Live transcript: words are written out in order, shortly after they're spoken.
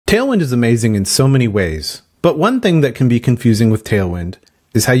Tailwind is amazing in so many ways, but one thing that can be confusing with Tailwind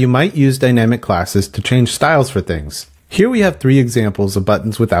is how you might use dynamic classes to change styles for things. Here we have 3 examples of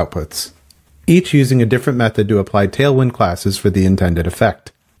buttons with outputs, each using a different method to apply Tailwind classes for the intended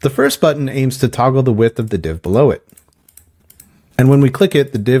effect. The first button aims to toggle the width of the div below it. And when we click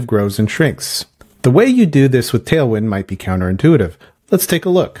it, the div grows and shrinks. The way you do this with Tailwind might be counterintuitive. Let's take a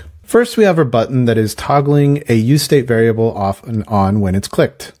look. First, we have our button that is toggling a useState variable off and on when it's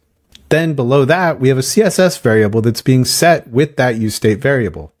clicked. Then below that, we have a CSS variable that's being set with that useState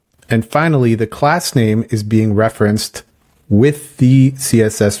variable. And finally, the class name is being referenced with the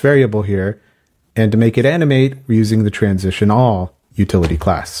CSS variable here. And to make it animate, we're using the transition all utility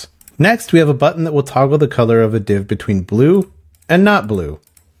class. Next, we have a button that will toggle the color of a div between blue and not blue.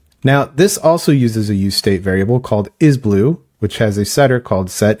 Now, this also uses a useState variable called isBlue, which has a setter called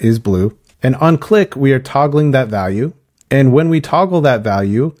setIsBlue. And on click, we are toggling that value. And when we toggle that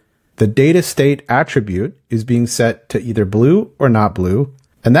value, the data state attribute is being set to either blue or not blue.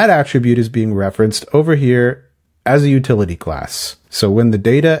 And that attribute is being referenced over here as a utility class. So when the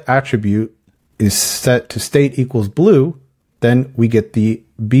data attribute is set to state equals blue, then we get the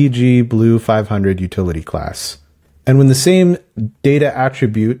bgblue500 utility class. And when the same data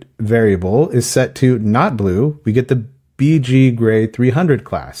attribute variable is set to not blue, we get the bggray300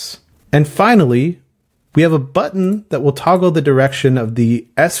 class. And finally, we have a button that will toggle the direction of the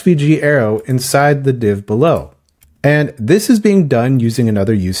SVG arrow inside the div below. And this is being done using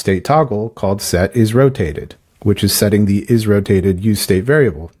another useState toggle called setIsRotated, which is setting the isRotated useState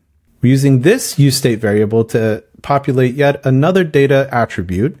variable. We're using this useState variable to populate yet another data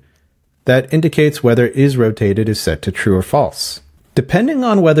attribute that indicates whether isRotated is set to true or false. Depending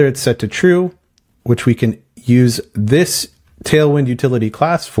on whether it's set to true, which we can use this Tailwind utility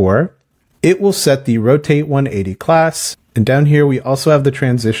class for, it will set the rotate 180 class. And down here, we also have the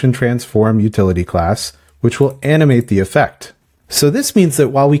transition transform utility class, which will animate the effect. So this means that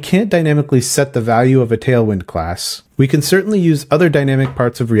while we can't dynamically set the value of a Tailwind class, we can certainly use other dynamic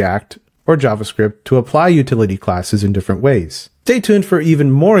parts of React or JavaScript to apply utility classes in different ways. Stay tuned for even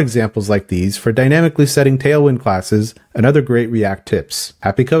more examples like these for dynamically setting Tailwind classes and other great React tips.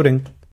 Happy coding!